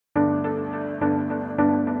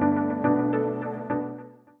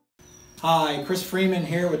Hi, Chris Freeman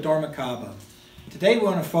here with dormakaba. Today we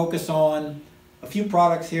want to focus on a few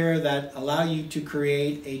products here that allow you to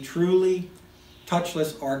create a truly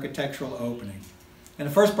touchless architectural opening. And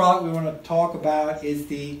the first product we want to talk about is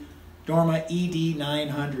the Dorma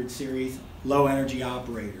ED900 series low energy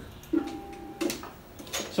operator.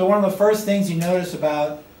 So one of the first things you notice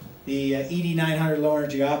about the ED900 low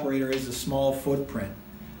energy operator is the small footprint.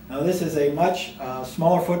 Now this is a much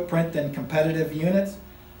smaller footprint than competitive units,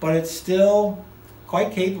 but it's still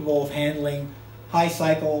quite capable of handling high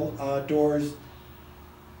cycle doors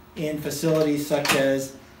in facilities such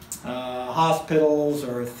as hospitals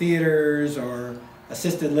or theaters or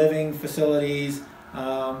assisted living facilities,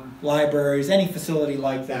 libraries, any facility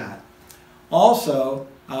like that. Also,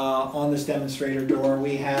 on this demonstrator door,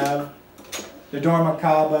 we have the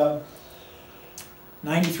dormakaba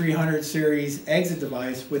 9300 series exit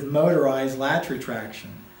device with motorized latch retraction.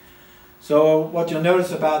 So what you'll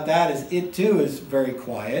notice about that is it too is very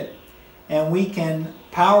quiet, and we can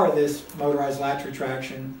power this motorized latch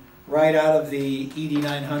retraction right out of the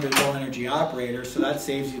ED900 low energy operator, so that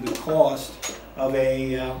saves you the cost of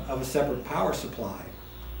a separate power supply.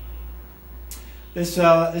 This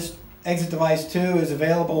exit device too is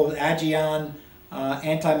available with Agion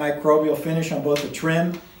antimicrobial finish on both the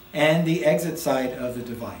trim and the exit side of the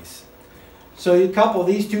device. So you couple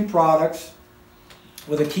these two products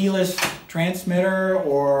with a keyless transmitter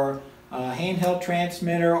or a handheld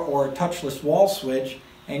transmitter or a touchless wall switch,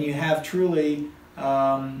 and you have truly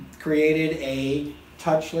created a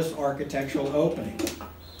touchless architectural opening.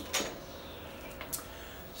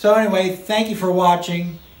 So anyway, thank you for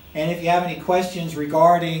watching, and if you have any questions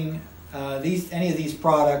regarding any of these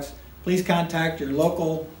products, please contact your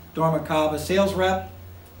local dormakaba sales rep,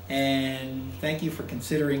 and thank you for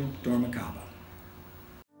considering dormakaba.